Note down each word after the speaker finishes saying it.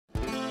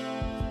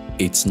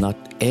It's not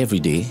every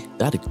day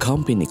that a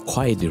company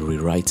quietly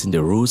rewriting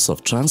the rules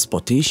of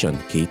transportation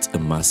hits a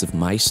massive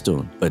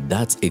milestone, but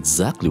that's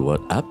exactly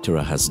what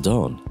Aptera has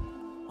done.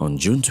 On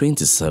June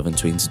 27,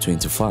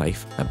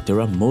 2025,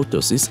 Aptera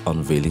Motors is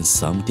unveiling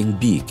something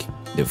big,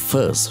 the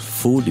first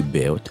fully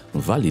built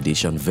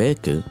validation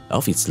vehicle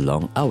of its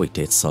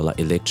long-awaited solar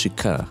electric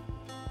car.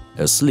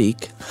 A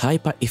sleek,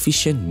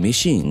 hyper-efficient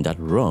machine that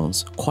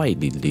runs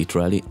quietly,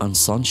 literally on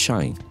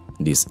sunshine.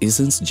 This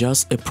isn't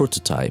just a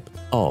prototype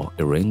or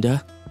a render,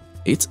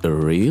 it's a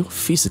real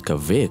physical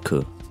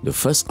vehicle, the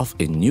first of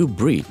a new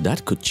breed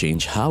that could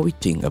change how we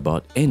think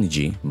about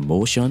energy,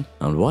 motion,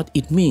 and what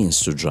it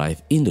means to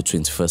drive in the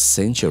 21st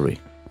century.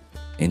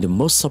 And the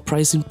most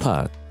surprising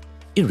part,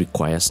 it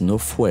requires no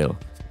fuel,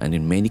 and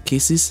in many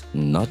cases,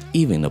 not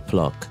even a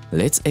plug.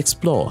 Let's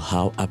explore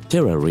how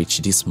Aptera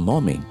reached this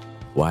moment,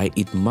 why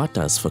it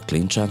matters for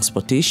clean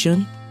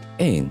transportation,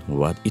 and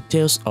what it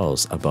tells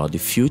us about the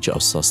future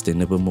of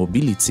sustainable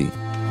mobility.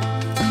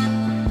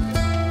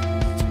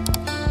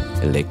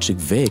 Electric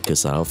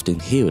vehicles are often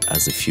hailed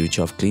as the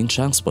future of clean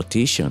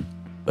transportation,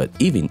 but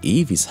even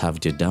EVs have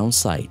their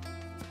downside.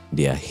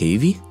 They are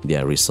heavy, they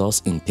are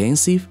resource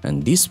intensive,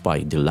 and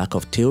despite the lack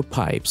of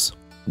tailpipes,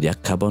 their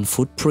carbon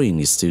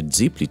footprint is still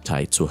deeply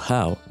tied to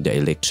how the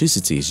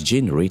electricity is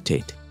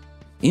generated.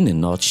 In a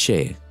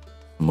nutshell,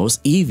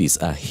 most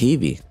EVs are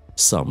heavy,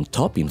 some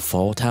topping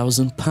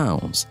 4,000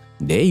 pounds.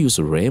 They use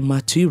rare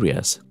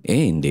materials,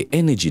 and the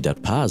energy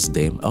that powers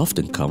them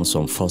often comes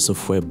from fossil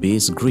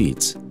fuel-based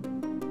grids.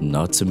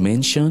 Not to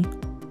mention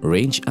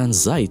range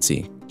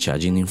anxiety,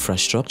 charging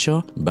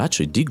infrastructure,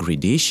 battery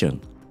degradation.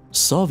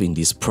 Solving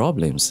these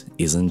problems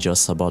isn't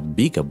just about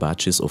bigger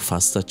batteries or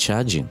faster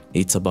charging,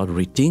 it's about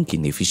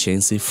rethinking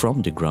efficiency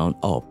from the ground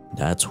up.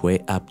 That's where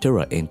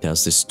Aptera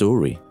enters the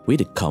story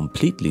with a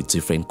completely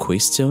different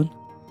question.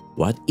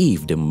 What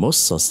if the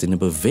most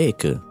sustainable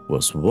vehicle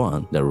was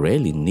one that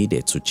rarely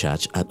needed to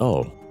charge at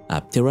all?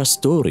 Aptera's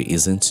story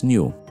isn't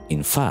new.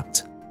 In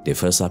fact, they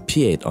first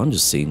appeared on the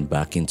scene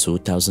back in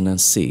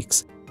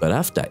 2006, but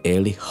after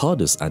early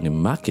hurdles and a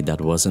market that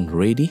wasn't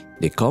ready,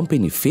 the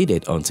company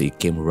faded until it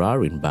came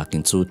roaring back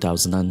in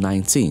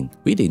 2019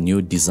 with a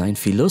new design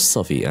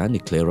philosophy and a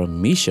clearer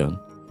mission: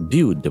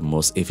 build the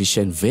most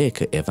efficient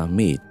vehicle ever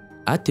made.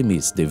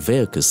 Artemis, the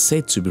vehicle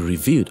said to be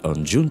revealed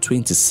on June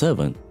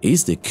 27,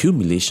 is the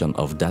culmination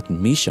of that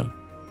mission.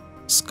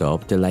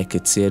 Sculpted like a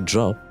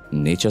teardrop,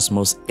 nature's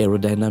most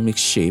aerodynamic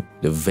shape,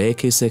 the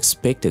vehicle is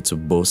expected to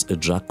boast a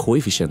drag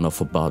coefficient of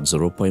about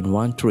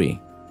 0.13.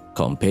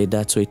 Compare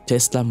that to a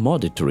Tesla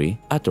Model 3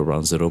 at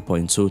around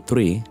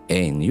 0.23,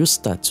 and you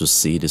start to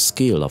see the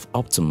scale of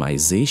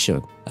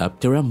optimization.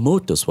 Aptera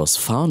Motors was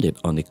founded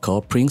on the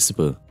core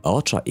principle,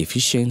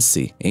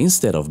 ultra-efficiency.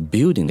 Instead of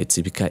building a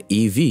typical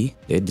EV,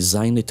 they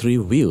designed a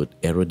three-wheeled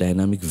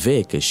aerodynamic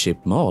vehicle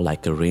shaped more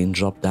like a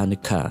raindrop than a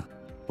car.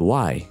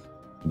 Why?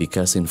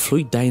 Because in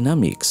fluid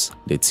dynamics,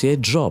 the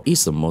teardrop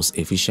is the most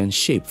efficient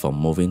shape for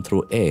moving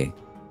through air.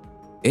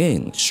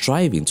 And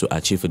striving to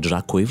achieve a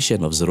drag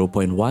coefficient of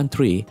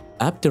 0.13,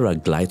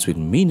 Aptera glides with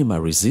minimal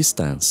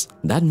resistance.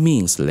 That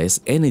means less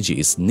energy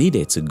is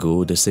needed to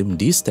go the same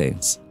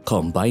distance.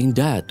 Combine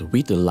that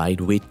with a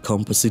lightweight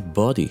composite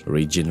body,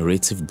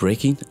 regenerative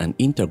braking, and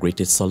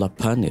integrated solar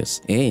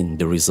panels, and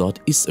the result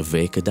is a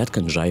vehicle that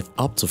can drive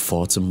up to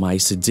 40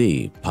 miles a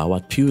day,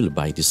 powered purely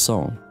by the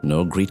sun.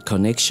 No grid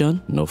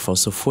connection, no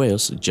fossil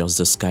fuels, just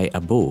the sky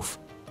above.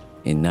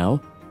 And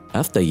now,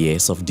 after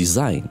years of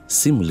design,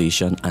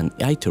 simulation, and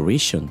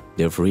iteration,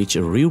 they've reached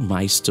a real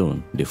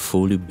milestone, the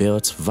fully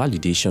built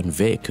validation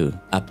vehicle.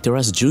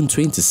 Aptera's June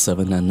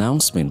 27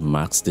 announcement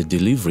marks the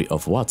delivery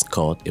of what's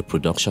called a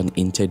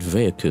production-intent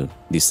vehicle.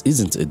 This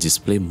isn't a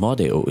display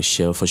model or a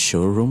shell for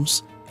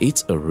showrooms.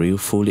 It's a real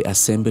fully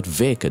assembled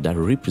vehicle that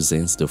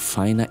represents the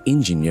final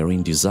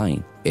engineering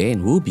design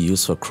and will be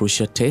used for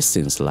crucial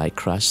testings like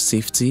crash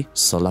safety,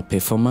 solar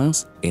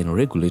performance, and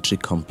regulatory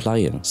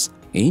compliance.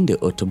 In the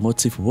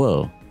automotive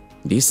world,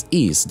 this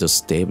is the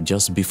step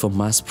just before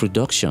mass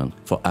production.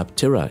 For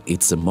Aptera,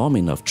 it's a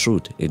moment of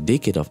truth, a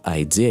decade of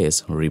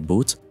ideas,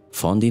 reboot,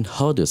 funding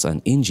hurdles,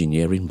 and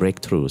engineering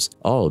breakthroughs,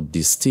 all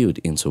distilled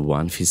into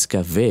one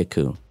physical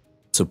vehicle.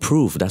 To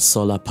prove that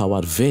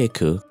solar-powered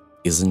vehicle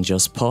isn't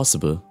just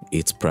possible,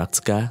 it's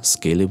practical,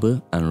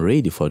 scalable, and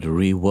ready for the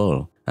real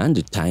world. And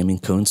the timing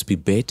couldn't be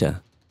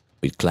better.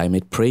 With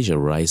climate pressure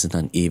rising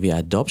and EV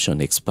adoption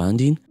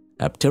expanding,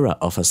 Aptera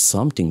offers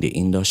something the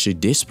industry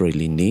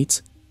desperately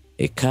needs: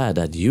 a car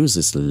that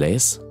uses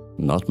less,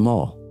 not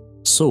more.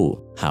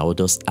 So, how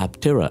does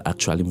Aptera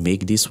actually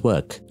make this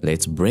work?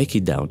 Let's break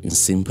it down in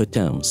simple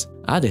terms.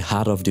 At the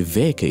heart of the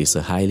vehicle is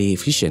a highly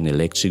efficient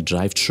electric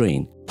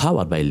drivetrain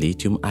powered by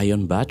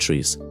lithium-ion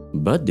batteries.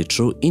 But the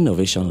true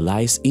innovation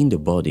lies in the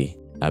body.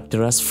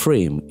 Aptera's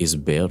frame is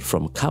built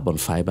from carbon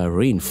fiber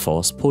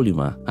reinforced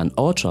polymer, an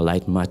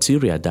ultralight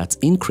material that's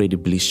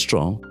incredibly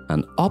strong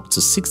and up to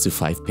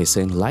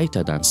 65%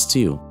 lighter than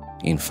steel.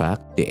 In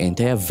fact, the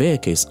entire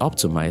vehicle is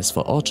optimized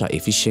for ultra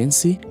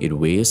efficiency. It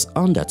weighs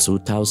under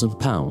 2,000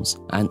 pounds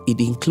and it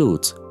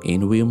includes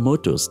in-wheel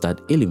motors that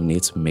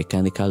eliminate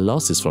mechanical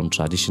losses from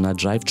traditional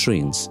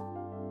drivetrains.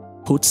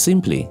 Put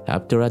simply,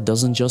 Aptera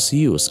doesn't just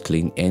use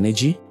clean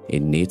energy,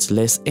 it needs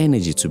less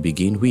energy to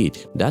begin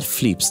with. That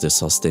flips the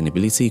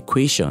sustainability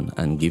equation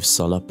and gives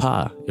solar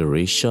power a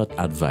race shot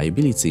at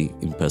viability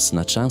in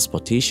personal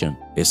transportation.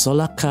 A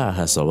solar car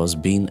has always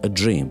been a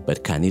dream,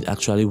 but can it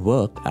actually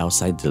work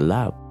outside the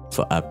lab?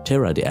 For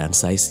Aptera, the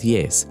answer is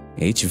yes.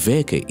 Each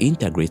vehicle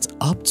integrates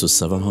up to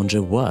 700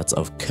 watts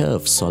of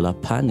curved solar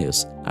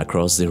panels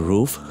across the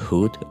roof,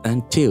 hood,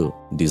 and tail,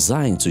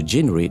 designed to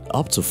generate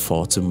up to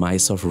 40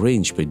 miles of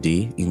range per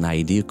day in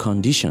ideal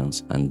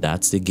conditions, and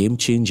that's the game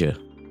changer.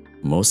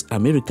 Most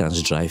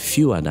Americans drive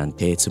fewer than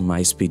 30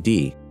 miles per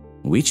day,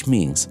 which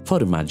means for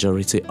the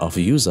majority of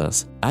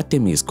users,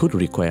 Artemis could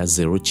require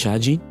zero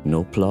charging,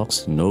 no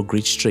plugs, no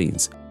grid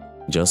strains,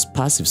 just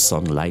passive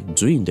sunlight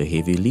doing the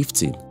heavy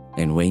lifting.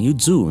 And when you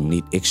do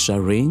need extra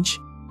range,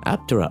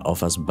 Aptera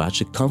offers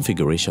battery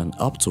configuration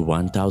up to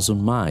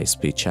 1,000 miles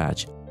per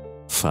charge,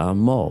 far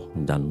more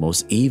than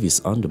most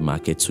EVs on the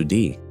market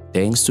today.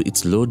 Thanks to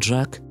its low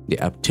drag, the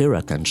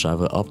Aptera can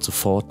travel up to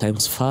 4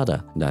 times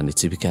farther than a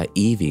typical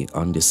EV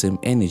on the same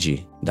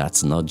energy.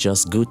 That's not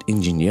just good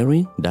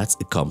engineering, that's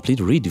a complete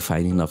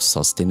redefining of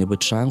sustainable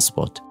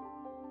transport.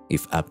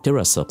 If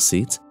Aptera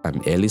succeeds,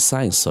 and early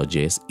signs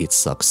suggest it's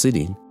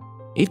succeeding,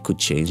 it could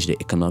change the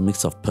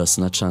economics of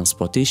personal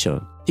transportation.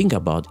 Think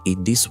about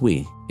it this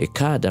way: a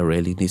car that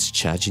rarely needs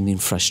charging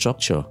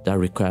infrastructure, that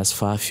requires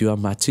far fewer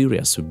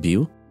materials to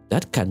build,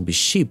 that can be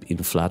shipped in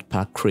flat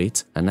pack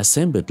crates and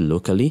assembled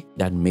locally,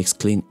 that makes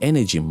clean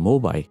energy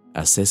mobile,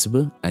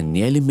 accessible, and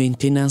nearly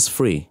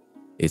maintenance-free.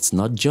 It's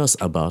not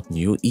just about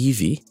new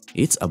EV,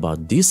 it's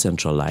about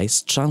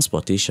decentralized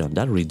transportation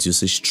that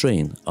reduces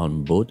strain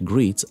on both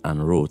grids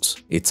and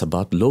roads. It's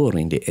about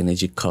lowering the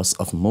energy cost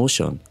of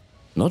motion,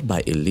 not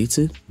by a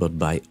little, but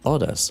by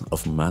orders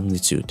of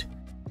magnitude.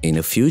 In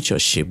a future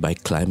shaped by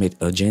climate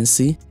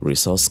urgency,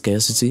 resource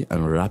scarcity,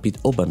 and rapid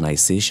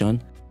urbanization,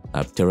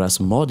 Aptera's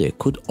model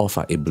could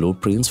offer a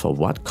blueprint for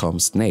what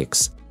comes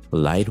next.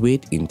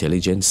 Lightweight,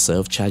 intelligent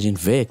self-charging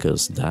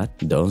vehicles that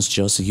don't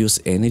just use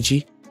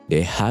energy,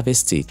 they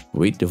harvest it.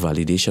 With the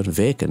validation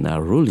vehicle now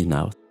rolling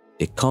out,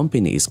 the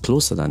company is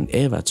closer than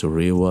ever to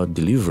real-world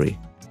delivery.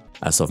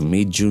 As of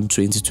mid-June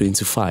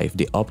 2025,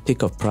 the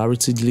uptake of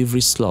priority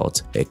delivery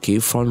slots, a key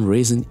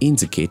fundraising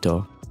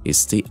indicator, is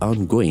still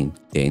ongoing.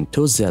 The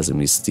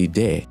enthusiasm is still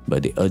there,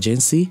 but the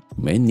urgency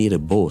may need a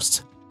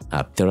boost.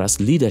 Aptera's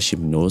leadership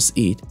knows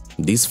it.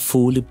 This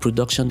fully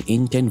production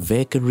intent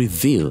vehicle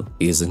reveal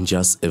isn't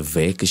just a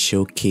vehicle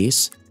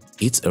showcase,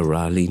 it's a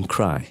rallying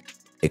cry,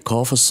 a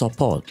call for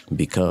support,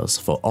 because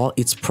for all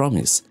its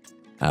promise,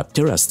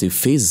 Aptera still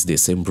faces the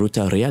same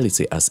brutal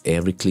reality as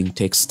every clean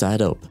tech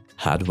startup.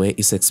 Hardware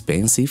is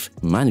expensive,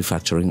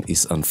 manufacturing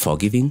is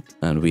unforgiving,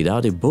 and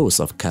without a boost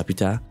of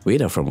capital,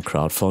 whether from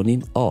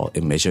crowdfunding or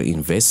a major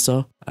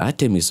investor,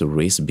 Artemis will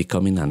risk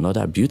becoming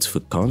another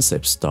beautiful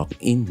concept stuck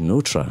in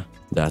neutral.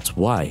 That's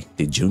why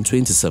the June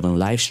 27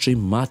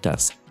 livestream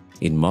matters.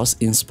 It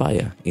must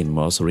inspire, it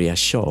must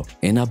reassure,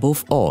 and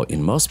above all, it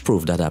must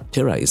prove that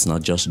Aptera is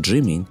not just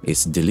dreaming,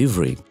 it's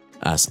delivering.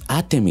 As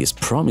Artemis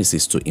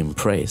promises to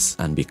impress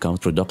and become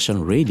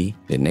production ready,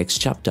 the next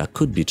chapter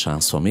could be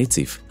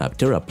transformative.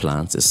 Aptera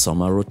plans a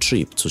summer road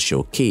trip to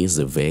showcase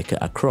the vehicle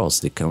across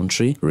the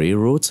country, real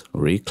roads,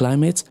 real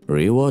climate,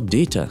 real world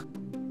data.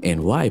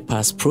 And why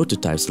past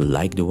prototypes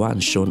like the one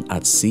shown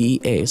at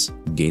CES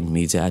gained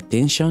media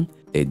attention,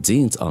 they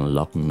didn't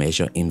unlock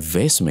major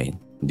investment.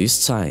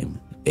 This time,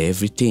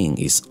 everything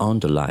is on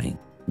the line,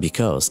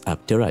 because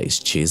Aptera is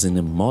chasing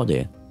a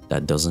model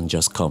that doesn't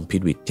just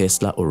compete with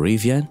Tesla or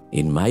Rivian,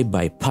 it might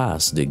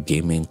bypass the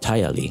game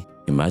entirely.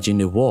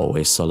 Imagine a world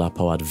where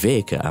solar-powered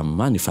vehicles are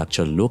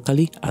manufactured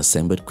locally,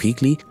 assembled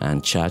quickly,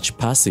 and charged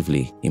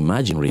passively.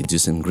 Imagine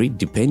reducing grid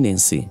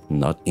dependency,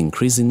 not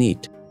increasing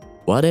it.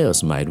 What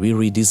else might we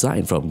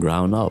redesign from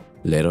ground up?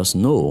 Let us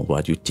know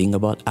what you think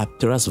about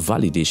Aptera's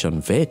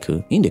validation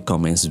vehicle in the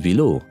comments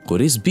below.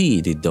 Could this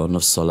be the dawn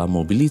of solar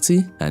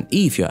mobility? And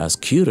if you're as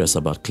curious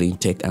about clean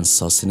tech and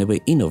sustainable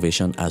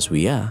innovation as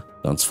we are,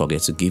 don't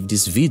forget to give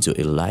this video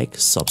a like,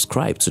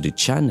 subscribe to the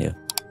channel,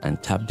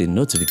 and tap the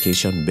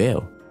notification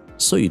bell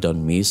so you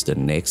don't miss the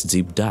next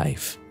deep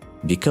dive.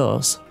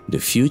 Because the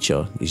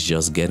future is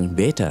just getting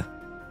better.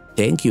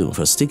 Thank you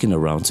for sticking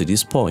around to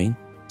this point.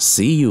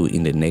 See you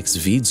in the next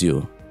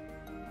video.